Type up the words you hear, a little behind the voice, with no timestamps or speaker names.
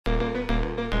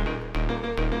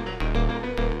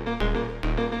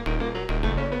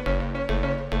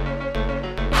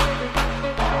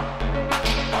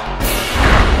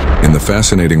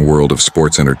fascinating world of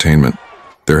sports entertainment,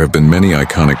 there have been many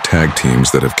iconic tag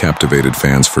teams that have captivated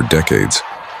fans for decades,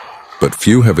 but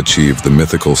few have achieved the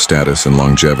mythical status and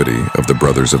longevity of the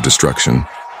Brothers of Destruction.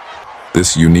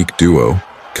 This unique duo,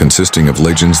 consisting of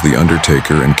legends the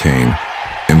Undertaker and Kane,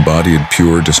 embodied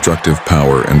pure destructive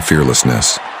power and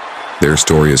fearlessness. Their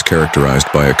story is characterized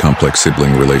by a complex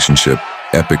sibling relationship,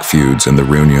 epic feuds, and the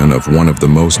reunion of one of the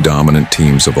most dominant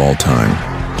teams of all time.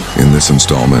 In this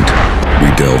installment, we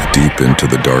delve deep into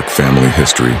the dark family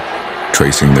history,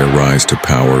 tracing their rise to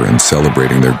power and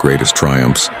celebrating their greatest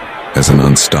triumphs as an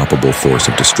unstoppable force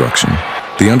of destruction.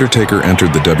 The Undertaker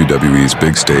entered the WWE's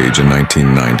big stage in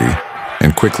 1990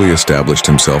 and quickly established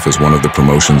himself as one of the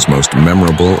promotion's most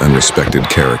memorable and respected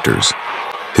characters.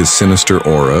 His sinister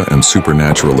aura and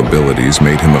supernatural abilities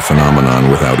made him a phenomenon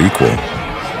without equal.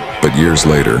 But years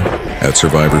later, at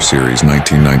Survivor Series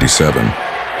 1997,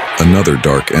 another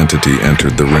dark entity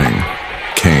entered the ring,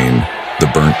 Kane, the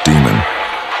Burnt Demon.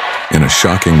 In a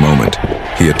shocking moment,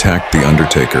 he attacked The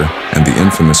Undertaker, and the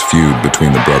infamous feud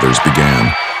between the brothers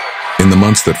began. In the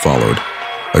months that followed,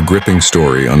 a gripping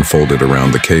story unfolded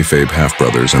around the kayfabe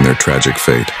half-brothers and their tragic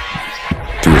fate.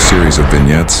 Through a series of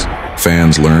vignettes,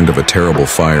 fans learned of a terrible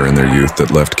fire in their youth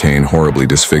that left Kane horribly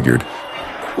disfigured.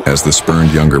 As the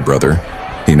spurned younger brother,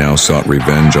 he now sought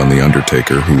revenge on The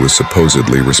Undertaker, who was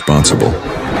supposedly responsible.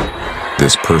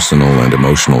 This personal and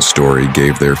emotional story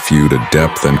gave their feud a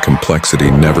depth and complexity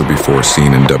never before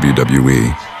seen in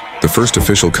WWE. The first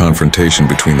official confrontation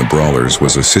between the brawlers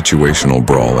was a situational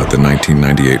brawl at the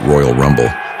 1998 Royal Rumble,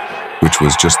 which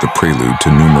was just the prelude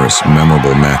to numerous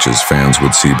memorable matches fans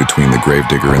would see between the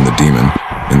Gravedigger and the Demon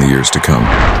in the years to come.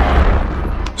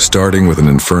 Starting with an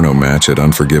Inferno match at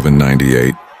Unforgiven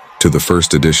 98, to the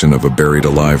first edition of a Buried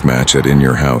Alive match at In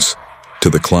Your House, to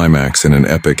the climax in an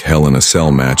epic Hell in a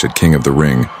Cell match at King of the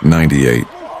Ring 98.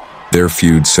 Their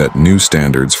feud set new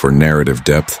standards for narrative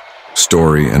depth,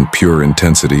 story, and pure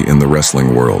intensity in the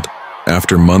wrestling world.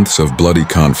 After months of bloody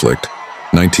conflict,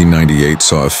 1998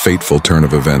 saw a fateful turn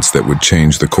of events that would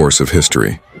change the course of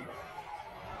history.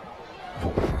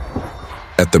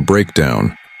 At the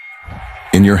Breakdown,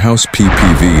 In Your House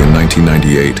PPV in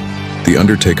 1998, The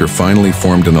Undertaker finally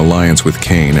formed an alliance with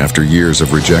Kane after years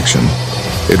of rejection.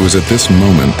 It was at this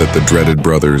moment that the dreaded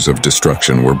Brothers of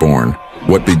Destruction were born.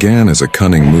 What began as a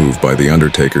cunning move by The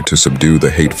Undertaker to subdue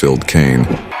the hate-filled Kane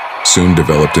soon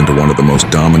developed into one of the most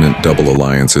dominant double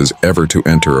alliances ever to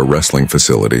enter a wrestling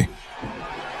facility.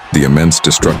 The immense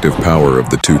destructive power of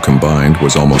the two combined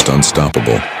was almost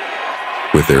unstoppable.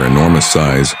 With their enormous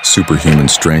size, superhuman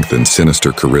strength, and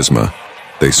sinister charisma,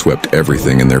 they swept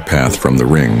everything in their path from the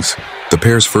rings. The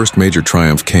pair's first major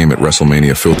triumph came at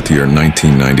WrestleMania 50 in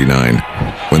 1999,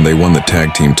 when they won the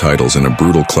tag team titles in a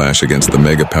brutal clash against the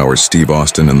mega powers Steve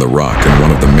Austin and The Rock in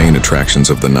one of the main attractions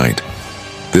of the night.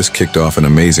 This kicked off an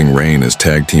amazing reign as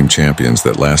tag team champions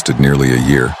that lasted nearly a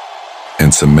year,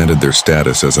 and cemented their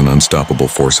status as an unstoppable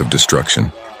force of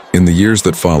destruction. In the years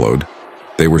that followed,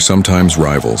 they were sometimes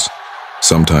rivals,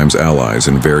 sometimes allies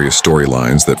in various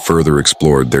storylines that further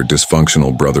explored their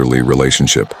dysfunctional brotherly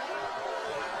relationship.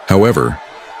 However,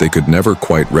 they could never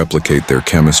quite replicate their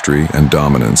chemistry and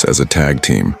dominance as a tag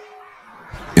team.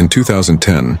 In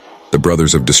 2010, the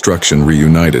Brothers of Destruction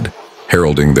reunited,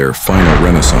 heralding their final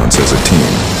renaissance as a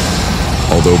team.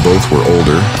 Although both were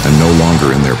older and no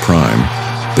longer in their prime,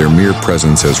 their mere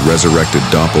presence as resurrected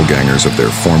doppelgangers of their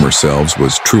former selves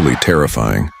was truly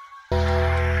terrifying.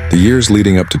 The years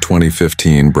leading up to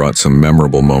 2015 brought some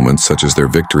memorable moments, such as their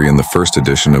victory in the first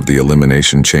edition of the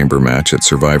Elimination Chamber match at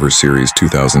Survivor Series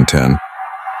 2010,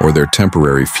 or their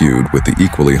temporary feud with the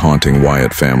equally haunting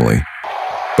Wyatt family.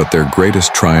 But their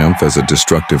greatest triumph as a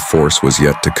destructive force was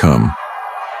yet to come.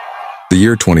 The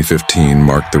year 2015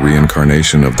 marked the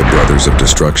reincarnation of the Brothers of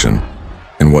Destruction,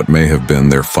 in what may have been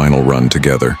their final run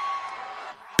together.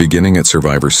 Beginning at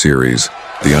Survivor Series,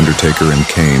 The Undertaker and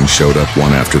Kane showed up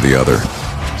one after the other,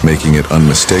 making it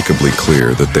unmistakably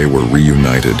clear that they were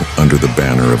reunited under the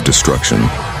banner of destruction.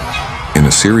 In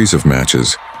a series of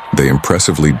matches, they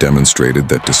impressively demonstrated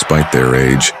that despite their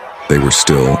age, they were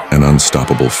still an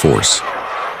unstoppable force.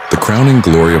 The crowning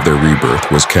glory of their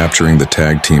rebirth was capturing the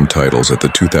tag team titles at the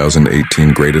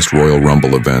 2018 Greatest Royal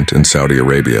Rumble event in Saudi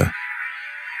Arabia.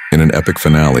 In an epic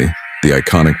finale, the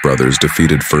iconic brothers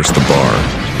defeated first The Bar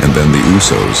and then the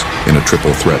Usos in a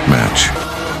triple threat match.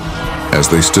 As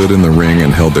they stood in the ring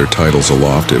and held their titles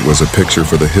aloft, it was a picture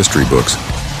for the history books.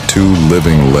 Two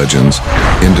living legends,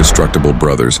 indestructible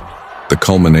brothers, the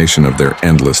culmination of their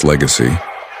endless legacy.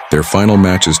 Their final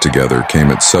matches together came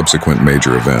at subsequent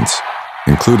major events,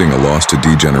 including a loss to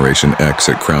D-Generation X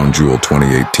at Crown Jewel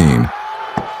 2018.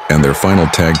 and their final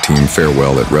tag team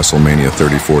farewell at WrestleMania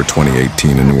 34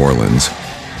 2018 in New Orleans,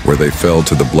 where they fell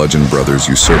to the Bludgeon Brothers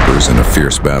Usurpers in a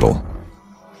fierce battle.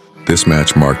 This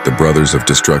match marked the Brothers of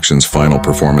Destruction's final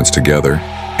performance together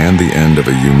and the end of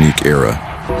a unique era.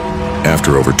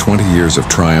 After over 20 years of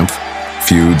triumph,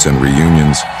 feuds, and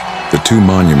reunions, the two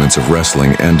monuments of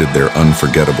wrestling ended their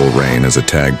unforgettable reign as a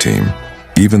tag team.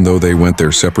 Even though they went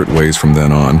their separate ways from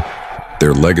then on,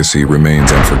 their legacy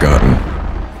remains unforgotten.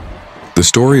 The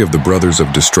story of the Brothers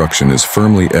of Destruction is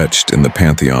firmly etched in the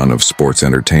pantheon of sports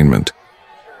entertainment.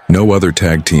 No other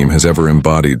tag team has ever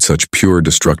embodied such pure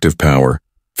destructive power,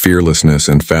 fearlessness,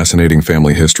 and fascinating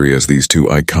family history as these two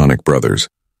iconic brothers.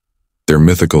 Their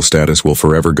mythical status will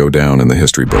forever go down in the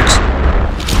history books.